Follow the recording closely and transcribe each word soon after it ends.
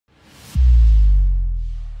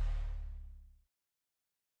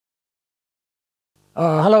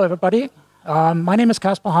Hello, everybody. My name is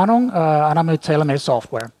Kasper Hanung, and I'm at Tailor Made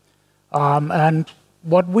Software. And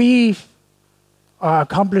what we are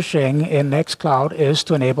accomplishing in Nextcloud is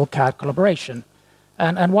to enable CAD collaboration.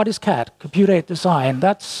 And what is CAD? Computer-aided design.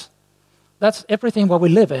 That's everything what we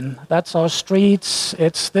live in. That's our streets.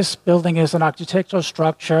 This building is an architectural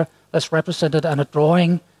structure that's represented on a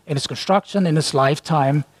drawing in its construction, in its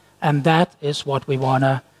lifetime. And that is what we want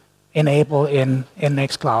to enable in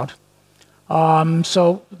Nextcloud.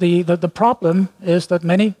 So the problem is that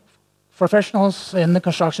many professionals in the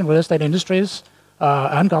construction real estate industries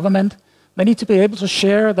and government, they need to be able to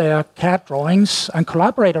share their CAD drawings and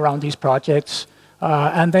collaborate around these projects,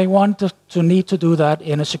 and they want to need to do that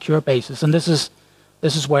in a secure basis. And this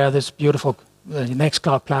is where this beautiful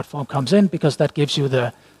Nextcloud platform comes in, because that gives you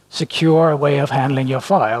the secure way of handling your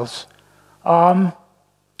files.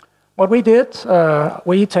 What we did,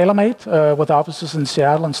 we tailor-made with offices in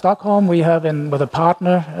Seattle and Stockholm. We have with a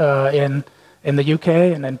partner in the UK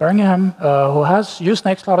and in Birmingham who has used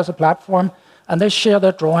Nextcloud as a platform, and they share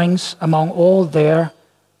their drawings among all their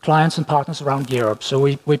clients and partners around Europe. So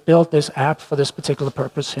we built this app for this particular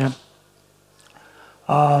purpose here.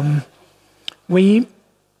 We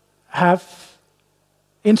have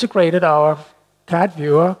integrated our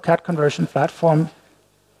CADViewer CAD conversion platform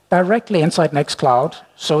directly inside Nextcloud,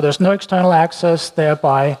 so there's no external access,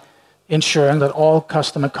 thereby ensuring that all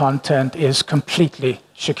customer content is completely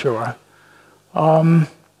secure. The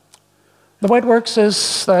way it works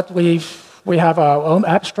is that we have our own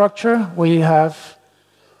app structure. We have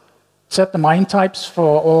set the MIND types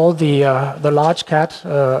for all the large CAD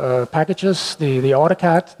packages, the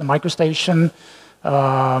AutoCAD, the MicroStation,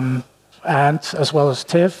 and as well as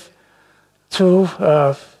TIFF, to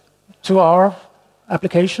our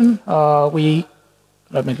application.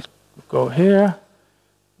 Let me go here.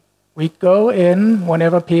 We go in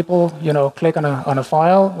whenever people click on a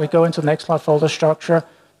file. We go into the Nextcloud folder structure,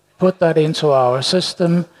 put that into our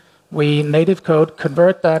system. We native code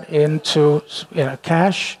convert that into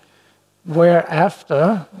cache,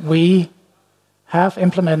 whereafter we have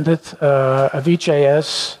implemented a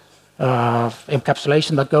VJS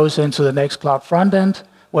encapsulation that goes into the Nextcloud front end,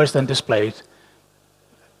 where it's then displayed.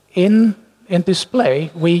 In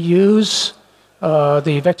display, we use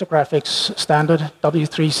the vector graphics standard,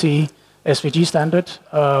 W3C SVG standard,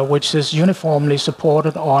 which is uniformly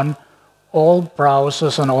supported on all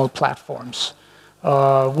browsers and all platforms.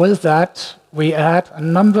 With that, we add a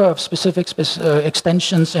number of specific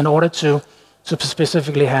extensions in order to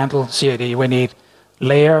specifically handle CAD. We need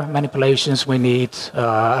layer manipulations, we need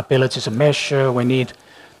ability to measure, we need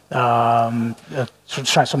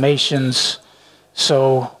transformations.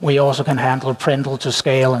 So we also can handle printl to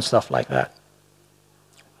scale and stuff like that.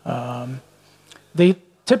 The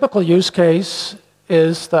typical use case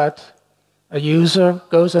is that a user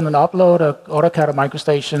goes in and uploads an AutoCAD or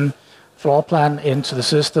MicroStation floor plan into the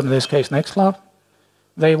system, in this case Nextcloud.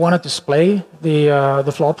 They want to display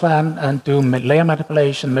the floor plan and do layer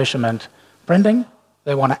manipulation, measurement, printing.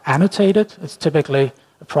 They want to annotate it. It's typically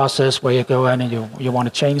a process where you go in and you want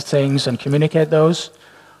to change things and communicate those.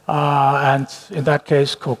 And in that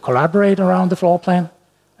case, collaborate around the floor plan.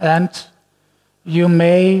 And you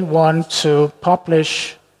may want to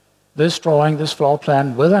publish this drawing, this floor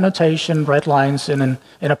plan, with annotation, red lines in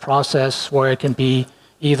a process where it can be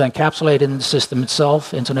either encapsulated in the system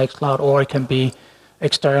itself into Nextcloud, or it can be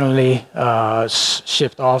externally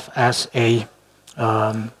shipped off as a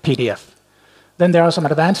PDF. Then there are some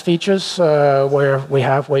advanced features where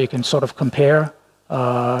you can sort of compare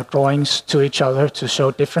drawings to each other to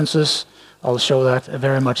show differences. I'll show that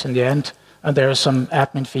very much in the end. And there are some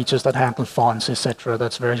admin features that handle fonts, etc.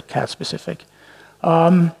 That's very CAD specific.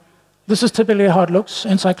 This is typically how it looks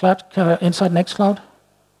inside Nextcloud.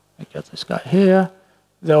 I get this guy here.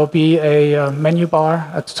 There will be a menu bar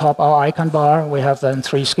at the top, our icon bar. We have then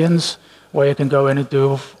 3 skins where you can go in and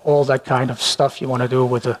do all that kind of stuff you want to do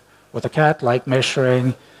with the CAD, like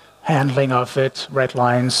measuring, handling of it, red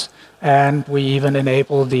lines. And we even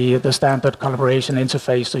enable the standard collaboration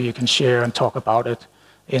interface so you can share and talk about it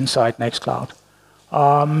inside Nextcloud.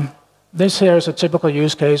 This here is a typical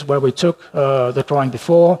use case where we took the drawing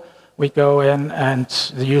before. We go in and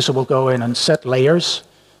the user will go in and set layers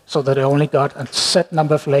so that they only got a set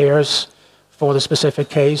number of layers for the specific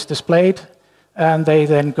case displayed. And they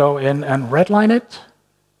then go in and redline it,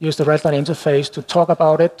 use the redline interface to talk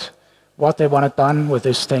about it, what they want it done with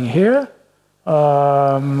this thing here.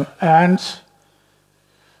 And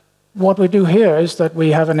what we do here is that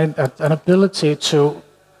we have an ability to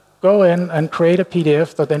go in and create a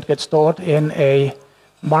PDF that then gets stored in a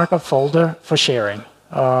markup folder for sharing.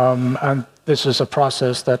 And this is a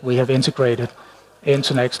process that we have integrated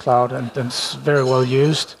into Nextcloud, and it's very well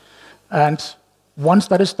used. And once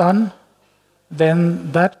that is done,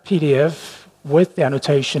 then that PDF with the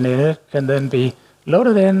annotation in it can then be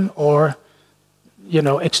loaded in or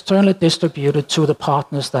externally distributed to the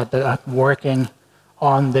partners that are working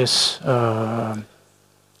on this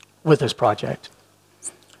with this project.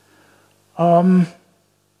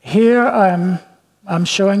 Here I'm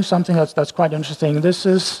showing something that's quite interesting. This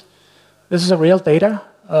is a real data.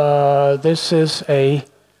 This is a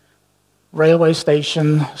railway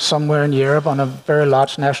station somewhere in Europe on a very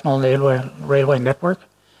large national railway network.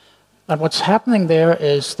 And what's happening there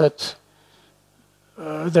is that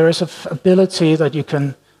there is an ability that you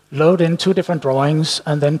can load in two different drawings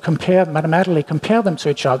and then mathematically compare them to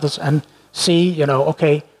each other and see,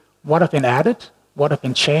 okay, what have been added, what have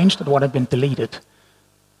been changed, and what have been deleted.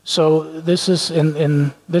 So this is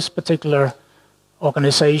in this particular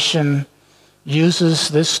organization uses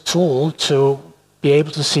this tool to be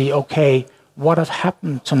able to see, okay, what have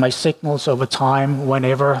happened to my signals over time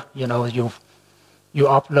whenever you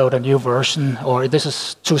upload a new version, or this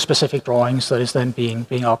is two specific drawings that is then being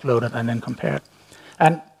uploaded and then compared.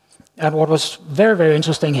 And what was very, very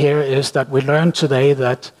interesting here is that we learned today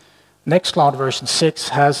that Nextcloud version 6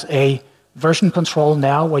 has a version control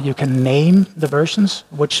now where you can name the versions,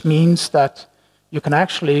 which means that you can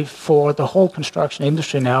actually, for the whole construction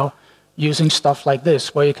industry now, using stuff like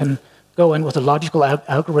this, where you can go in with a logical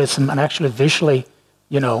algorithm and actually visually,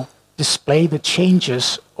 display the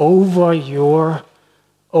changes over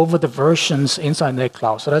the versions inside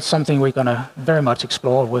Nextcloud. So that's something we're going to very much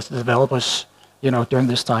explore with the developers, during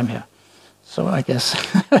this time here. So I guess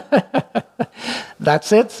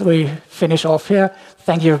that's it. We finish off here.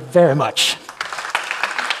 Thank you very much.